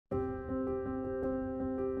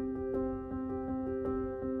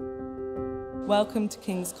Welcome to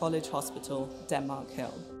King's College Hospital, Denmark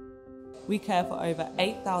Hill. We care for over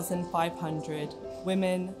 8,500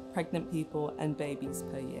 women, pregnant people and babies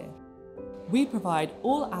per year. We provide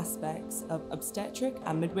all aspects of obstetric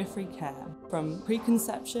and midwifery care, from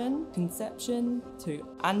preconception, conception, to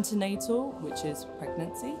antenatal, which is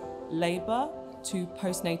pregnancy, labour, to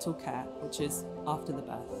postnatal care, which is after the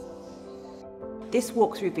birth. This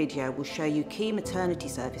walkthrough video will show you key maternity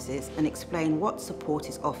services and explain what support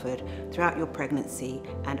is offered throughout your pregnancy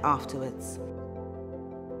and afterwards.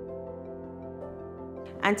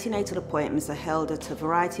 Antenatal appointments are held at a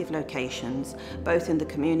variety of locations, both in the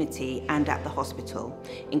community and at the hospital,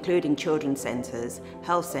 including children's centres,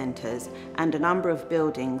 health centres, and a number of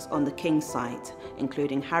buildings on the King's site,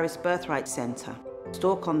 including Harris Birthright Centre,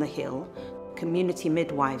 Stork on the Hill, Community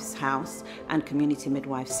Midwives House, and Community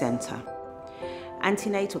Midwives Centre.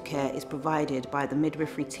 Antenatal care is provided by the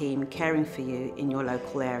midwifery team caring for you in your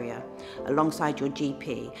local area, alongside your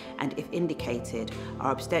GP and, if indicated,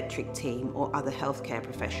 our obstetric team or other healthcare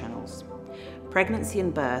professionals. Pregnancy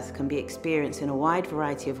and birth can be experienced in a wide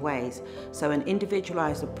variety of ways, so an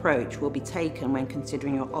individualised approach will be taken when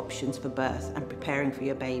considering your options for birth and preparing for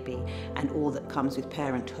your baby and all that comes with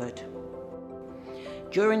parenthood.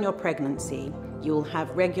 During your pregnancy, you will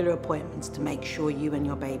have regular appointments to make sure you and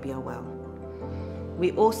your baby are well.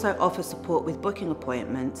 We also offer support with booking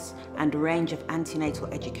appointments and a range of antenatal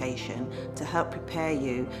education to help prepare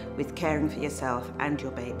you with caring for yourself and your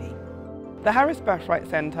baby. The Harris Birthright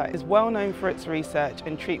Centre is well known for its research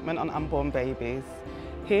and treatment on unborn babies.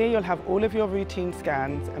 Here you'll have all of your routine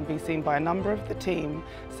scans and be seen by a number of the team,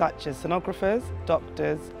 such as sonographers,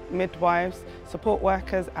 doctors, midwives, support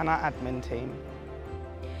workers and our admin team.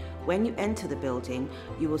 When you enter the building,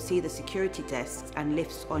 you will see the security desks and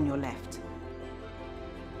lifts on your left.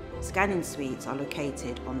 Scanning suites are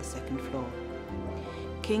located on the second floor.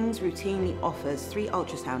 King's routinely offers 3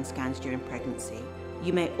 ultrasound scans during pregnancy.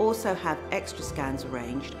 You may also have extra scans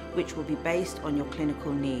arranged, which will be based on your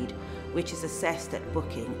clinical need, which is assessed at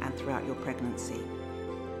booking and throughout your pregnancy.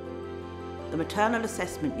 The maternal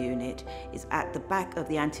assessment unit is at the back of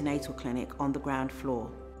the antenatal clinic on the ground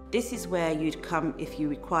floor. This is where you'd come if you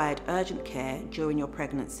required urgent care during your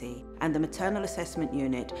pregnancy, and the maternal assessment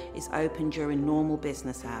unit is open during normal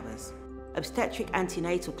business hours. Obstetric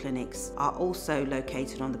antenatal clinics are also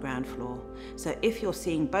located on the ground floor, so if you're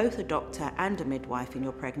seeing both a doctor and a midwife in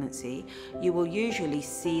your pregnancy, you will usually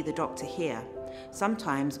see the doctor here,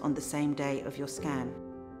 sometimes on the same day of your scan.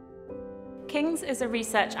 King's is a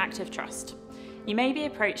research active trust. You may be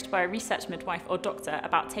approached by a research midwife or doctor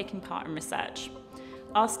about taking part in research.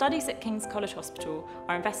 Our studies at King's College Hospital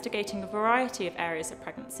are investigating a variety of areas of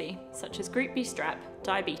pregnancy, such as Group B strep,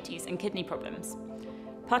 diabetes and kidney problems.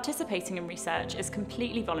 Participating in research is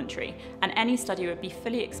completely voluntary and any study would be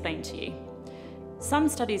fully explained to you. Some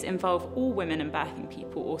studies involve all women and birthing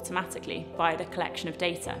people automatically via the collection of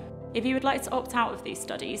data. If you would like to opt out of these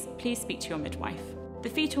studies, please speak to your midwife. The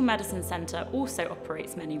Fetal Medicine Centre also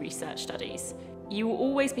operates many research studies. You will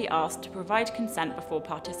always be asked to provide consent before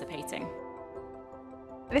participating.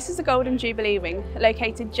 This is a Golden Jubilee Wing,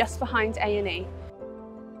 located just behind A&E.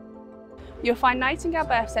 You'll find Nightingale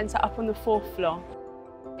Birth Centre up on the 4th floor.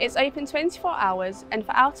 It's open 24 hours, and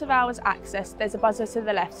for out-of-hours access there's a buzzer to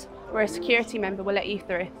the left where a security member will let you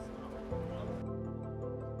through.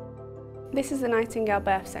 This is the Nightingale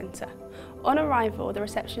Birth Centre. On arrival, the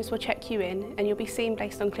receptionist will check you in and you'll be seen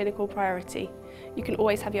based on clinical priority. You can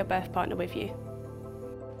always have your birth partner with you.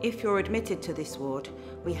 If you're admitted to this ward,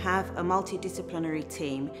 we have a multidisciplinary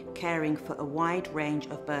team caring for a wide range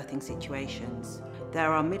of birthing situations.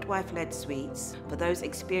 There are midwife-led suites for those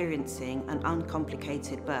experiencing an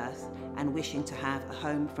uncomplicated birth and wishing to have a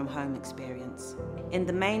home-from-home experience. In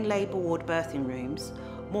the main labour ward birthing rooms,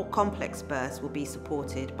 more complex births will be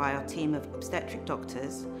supported by our team of obstetric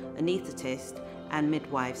doctors, anaesthetists and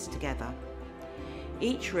midwives together.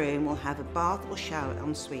 Each room will have a bath or shower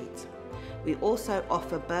en suite. We also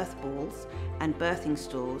offer birth balls and birthing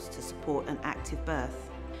stools to support an active birth.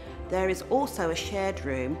 There is also a shared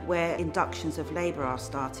room where inductions of labour are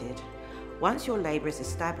started. Once your labour is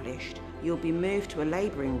established, you'll be moved to a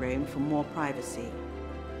labouring room for more privacy.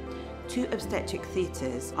 2 obstetric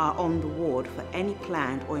theatres are on the ward for any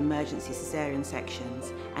planned or emergency caesarean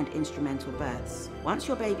sections and instrumental births. Once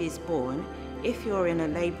your baby is born, if you're in a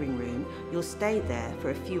labouring room, you'll stay there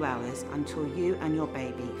for a few hours until you and your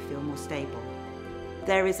baby feel more stable.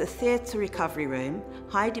 There is a theatre recovery room,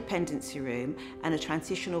 high dependency room and a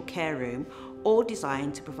transitional care room, all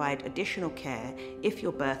designed to provide additional care if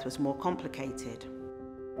your birth was more complicated.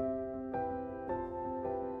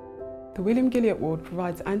 The William Gilliatt ward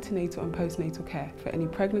provides antenatal and postnatal care for any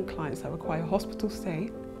pregnant clients that require hospital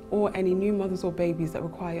stay or any new mothers or babies that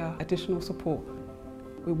require additional support.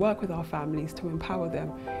 We work with our families to empower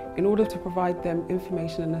them in order to provide them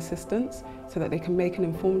information and assistance so that they can make an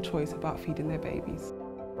informed choice about feeding their babies.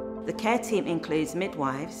 The care team includes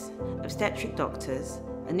midwives, obstetric doctors,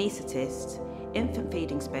 anaesthetists, infant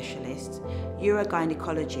feeding specialists,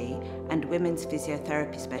 urogynecology and women's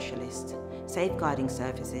physiotherapy specialists, safeguarding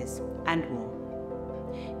services and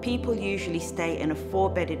more. People usually stay in a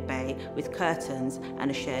 4-bedded bay with curtains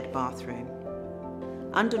and a shared bathroom.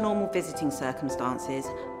 Under normal visiting circumstances,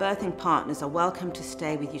 birthing partners are welcome to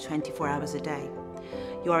stay with you 24 hours a day.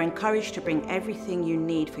 You are encouraged to bring everything you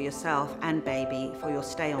need for yourself and baby for your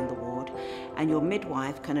stay on the ward, and your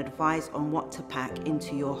midwife can advise on what to pack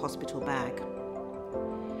into your hospital bag.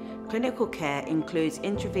 Clinical care includes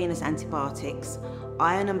intravenous antibiotics,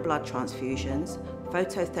 iron and blood transfusions,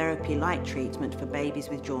 phototherapy light treatment for babies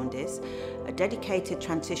with jaundice, a dedicated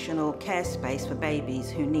transitional care space for babies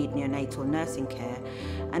who need neonatal nursing care,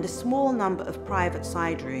 and a small number of private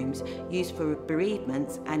side rooms used for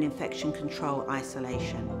bereavements and infection control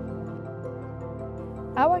isolation.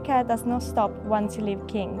 Our care does not stop once you leave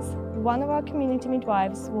King's. One of our community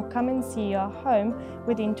midwives will come and see you at home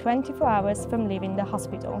within 24 hours from leaving the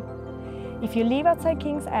hospital. If you live outside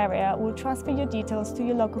King's area, we'll transfer your details to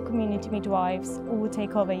your local community midwives who will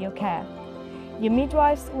take over your care. Your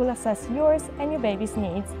midwives will assess yours and your baby's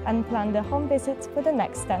needs and plan the home visits for the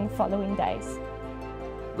next 10 following days.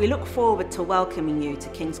 We look forward to welcoming you to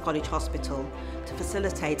King's College Hospital to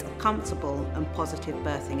facilitate a comfortable and positive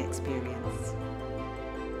birthing experience.